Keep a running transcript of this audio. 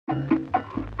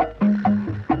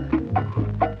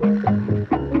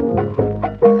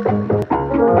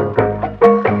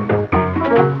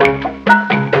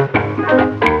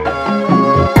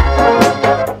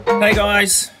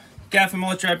guys, Gav from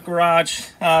Trap Garage.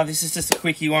 This is just a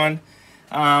quickie one,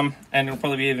 and it'll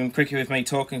probably be even quicker with me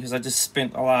talking because I just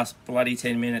spent the last bloody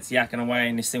 10 minutes yakking away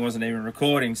and this thing wasn't even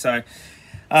recording. So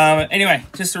anyway,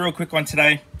 just a real quick one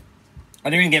today. I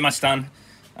didn't even get much done.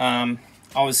 I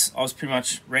was pretty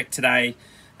much wrecked today.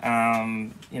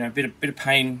 You know, a bit of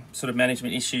pain, sort of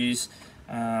management issues.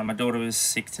 My daughter was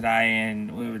sick today,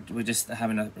 and we were just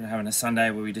having a Sunday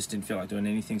where we just didn't feel like doing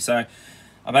anything. So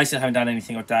I basically haven't done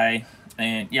anything all day,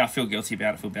 and yeah, I feel guilty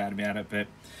about it, feel bad about it. But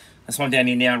that's why I'm down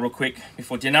here now, real quick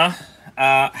before dinner,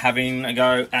 having a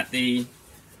go at the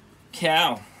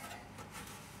cowl.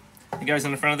 It goes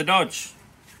on the front of the Dodge.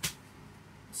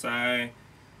 So I'll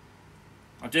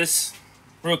just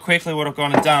real quickly what I've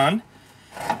gone and done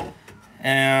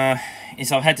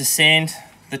is I've had to sand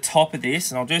the top of this,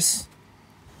 and I'll just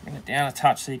bring it down a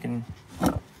touch so you can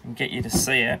get you to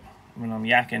see it when I'm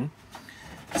yakking.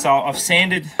 So I've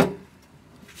sanded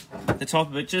the top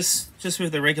of it just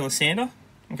with a regular sander,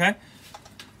 okay?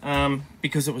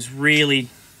 Because it was really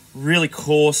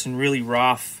coarse and really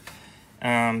rough.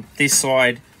 This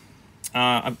side,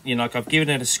 you know, like I've given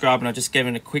it a scrub and I just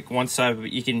given it a quick once over,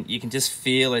 but you can just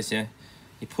feel as you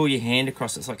pull your hand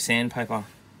across it, it's like sandpaper.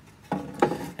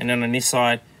 And then on this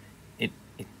side,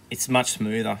 it's much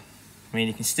smoother. I mean,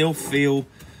 you can still feel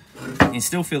these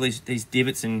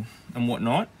divots and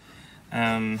whatnot,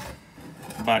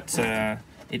 but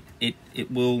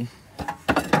it will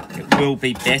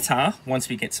be better once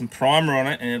we get some primer on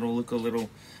it, and it'll look a little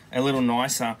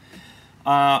nicer.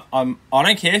 I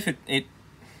don't care if it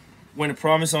when the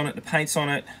primer's on it, the paint's on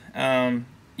it,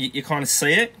 you kind of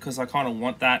see it, because I kind of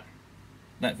want that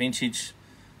vintage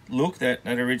look, that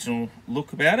original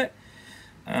look about it.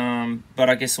 But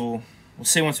I guess we'll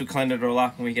see once we clean it all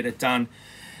up and we get it done.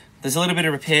 There's a little bit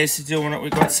of repairs to do on it.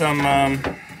 We've got some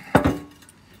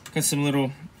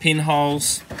little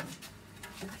pinholes, a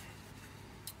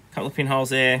couple of pinholes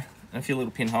there, and a few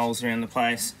little pinholes around the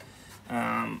place.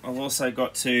 I've also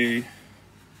got to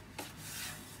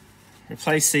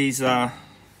replace these old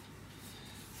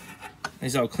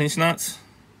clinch nuts.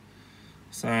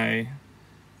 So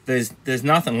there's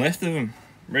nothing left of them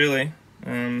really.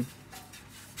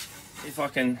 If I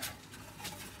can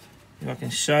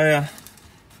show you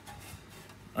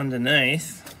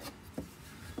underneath,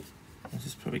 this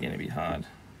is probably going to be hard.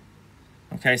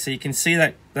 Okay, so you can see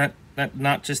that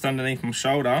nut just underneath my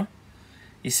shoulder.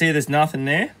 You see there's nothing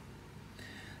there.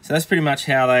 So that's pretty much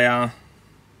how they are.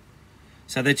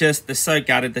 So they're so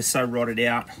gutted, they're so rotted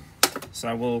out.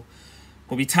 So we'll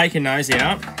be taking those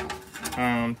out.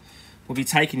 We'll be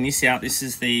taking this out. This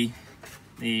is the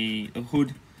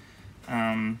hood,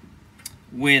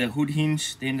 where the hood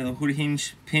hinge, the end of the hood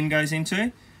hinge pin goes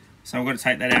into. So I've got to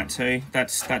take that out too.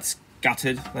 That's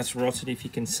gutted, that's rotted, if you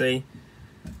can see.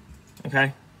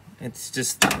 Okay, it's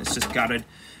just gutted.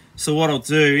 So what I'll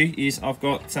do is I've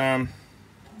got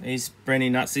these brand new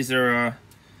nuts. These are a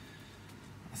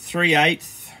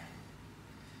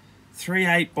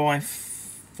 3/8 by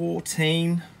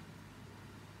 14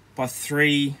 by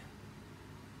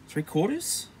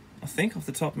 3/4, I think, off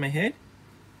the top of my head.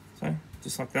 So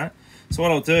just like that. So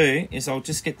what I'll do is I'll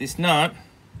just get this nut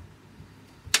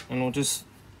and we'll just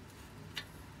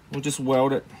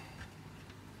weld it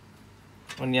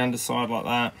on the underside like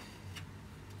that.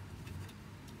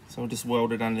 So we'll just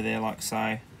weld it under there like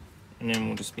so, and then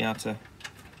we'll just be able to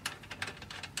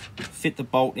fit the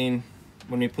bolt in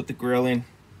when we put the grill in.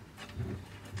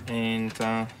 And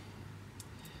I'm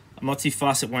not too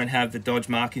fussed, it won't have the Dodge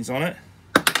markings on it.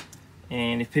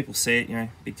 And if people see it, you know,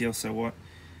 big deal, so what?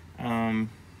 I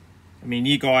mean,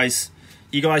 you guys,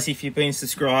 if you've been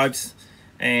subscribed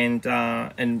and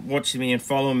watching me and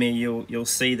following me, you'll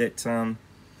see that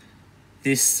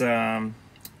this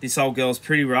old girl's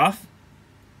pretty rough,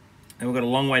 and we've got a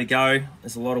long way to go.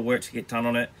 There's a lot of work to get done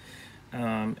on it.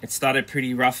 It started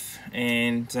pretty rough,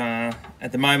 and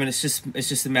at the moment it's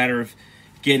just a matter of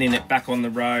getting it back on the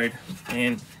road.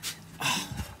 And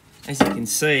as you can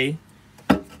see,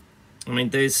 I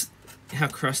mean, there's how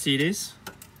crusty it is.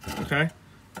 Okay,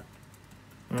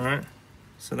 all right.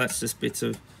 So that's just bits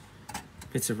of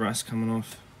rust coming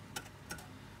off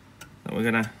that we're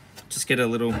gonna just get a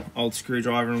little old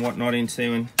screwdriver and whatnot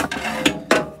into, and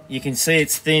you can see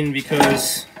it's thin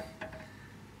because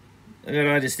look what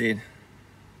I just did.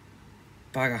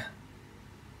 Bugger.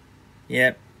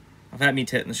 Yep, I've had me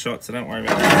tetanus shot, so don't worry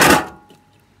about that.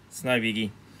 It's no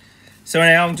biggie. So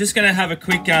now I'm just gonna have a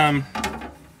quick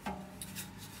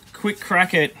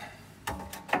crack at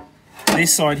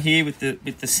this side here with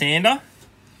the sander,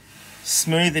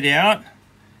 smooth it out,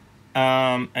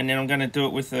 and then I'm going to do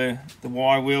it with the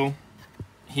Y wheel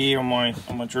here on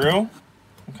my drill.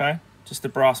 Okay, just a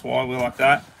brass wire wheel like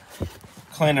that.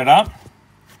 Clean it up.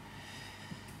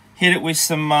 Hit it with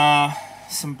some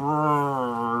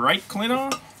brake cleaner.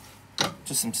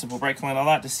 Just some simple brake cleaner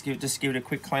like that. Just give it a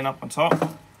quick clean up on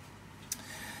top.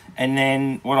 And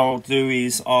then what I'll do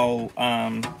is I'll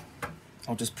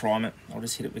just prime it. I'll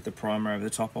just hit it with the primer over the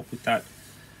top. I'll put that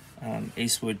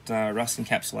Eastwood rust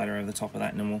encapsulator over the top of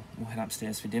that, and then we'll head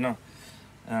upstairs for dinner.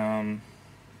 Then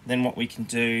what we can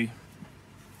do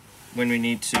when we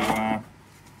need to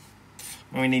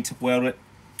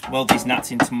weld these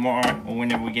nuts in tomorrow, or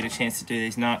whenever we get a chance to do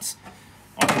these nuts,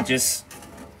 I can just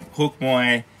hook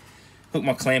my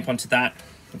clamp onto that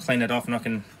and clean it off, and I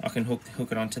can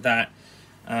hook it onto that,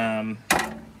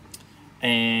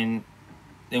 and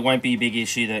there won't be a big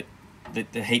issue that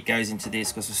the heat goes into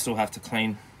this, because we still have to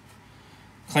clean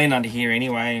under here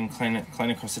anyway, and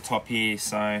clean across the top here.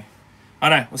 So I don't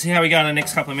know, we'll see how we go in the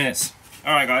next couple of minutes.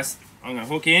 All right, guys, I'm gonna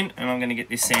hook in and I'm gonna get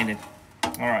this sanded.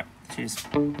 All right, cheers.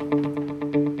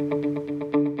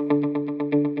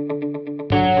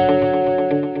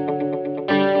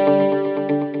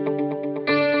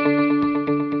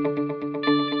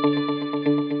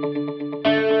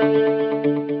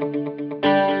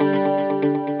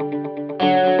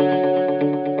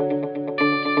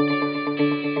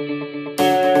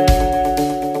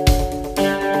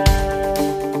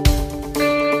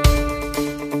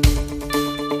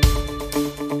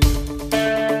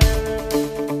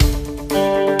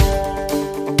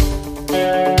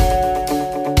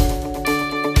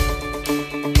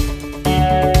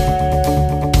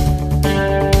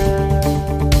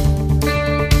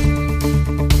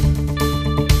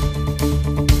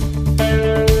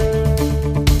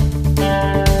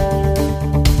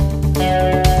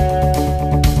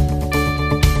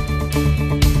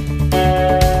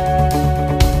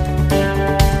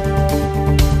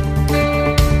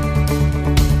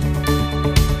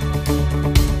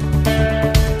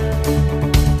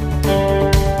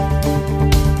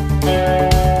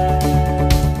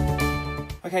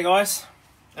 Okay guys,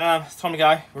 it's time to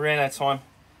go. We ran out of time.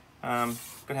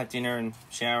 Gonna have dinner and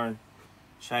shower and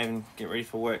shave and get ready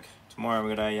for work. Tomorrow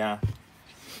we've got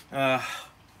a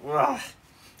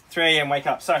 3 AM wake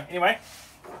up. So anyway,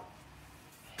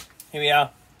 here we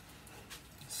are.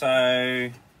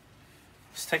 So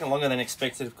it's taken longer than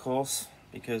expected, of course,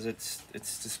 because it's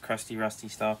just crusty, rusty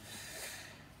stuff.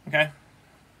 Okay,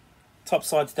 top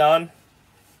side's done.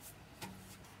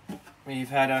 We've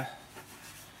had a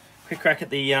quick crack at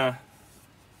the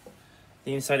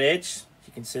inside edge.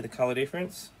 You can see the color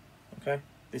difference. Okay,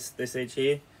 this edge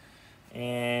here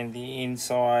and the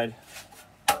inside.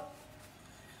 If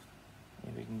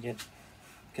we can get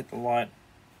the light.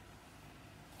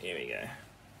 Here we go.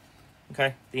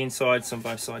 Okay, the insides on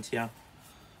both sides here.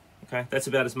 Okay, that's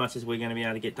about as much as we're going to be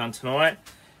able to get done tonight.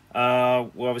 We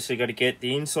obviously got to get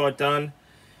the inside done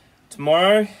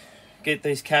tomorrow. Get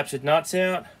these captured nuts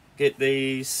out. Get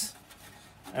these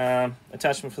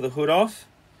attachment for the hood off,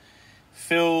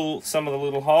 fill some of the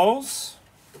little holes,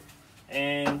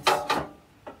 and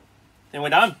then we're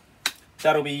done.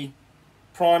 That'll be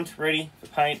primed, ready for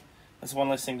paint. That's one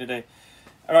less thing to do.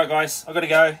 All right, guys, I've got to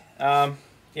go.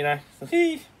 You know,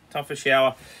 time for a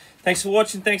shower. Thanks for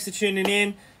watching. Thanks for tuning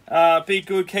in. Be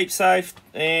good, keep safe,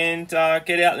 and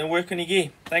get out and work on your gear.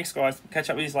 Thanks, guys. Catch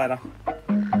up with you later.